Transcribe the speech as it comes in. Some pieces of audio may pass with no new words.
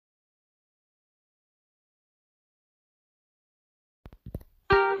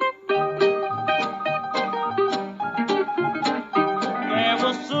There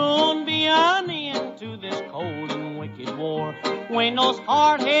will soon be an end to this cold and wicked war when those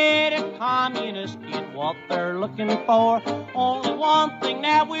hard-headed communists get what they're looking for. Only one thing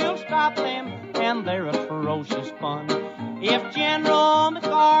that will stop them and their atrocious fun: if General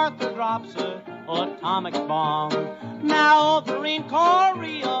MacArthur drops a atomic bomb. Now over in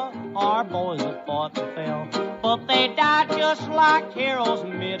Korea, our boys have fought and fell, but they died just like heroes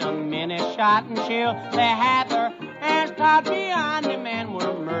amid a minute shot and shell. They had their hands tied behind them and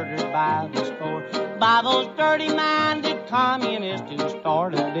were murdered by the score by those dirty-minded communists who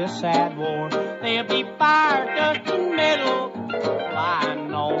started this sad war. They'll be fired dust and metal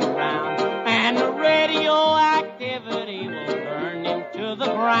flying all around, and the radioactivity will burn them to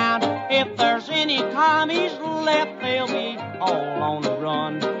the ground. If there's any commies left, they'll be all on the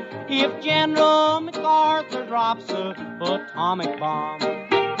run if General MacArthur drops a atomic bomb.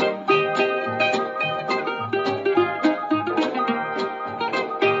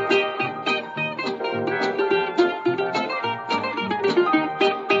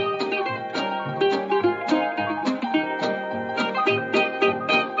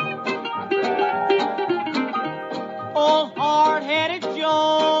 Old hard-headed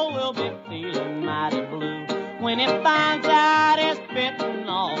Joe will be feeling mighty blue when he finds out it's bitten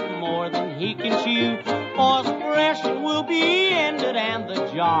off more than he can chew. For suppression will be ended and the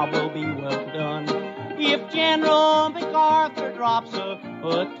job will be well done if General MacArthur drops a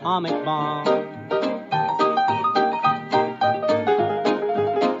atomic bomb.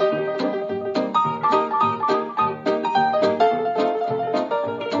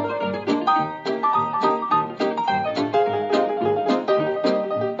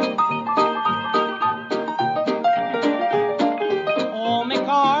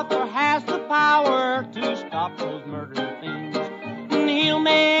 MacArthur has the power to stop those murdering things, and he'll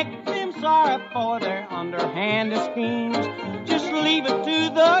make them sorry for their underhanded schemes. Just leave it to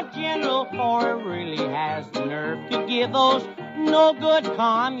the general, for he really has the nerve to give those no-good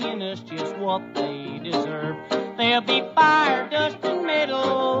communists just what they deserve. They'll be fire, dust, and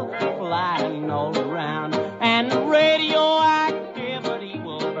metal flying all around, and the radioactivity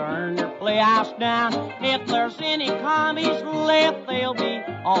will burn their playhouse down. If there's any commies left, they'll be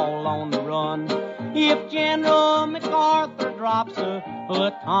all on the run if General MacArthur drops a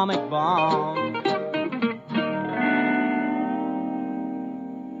atomic bomb.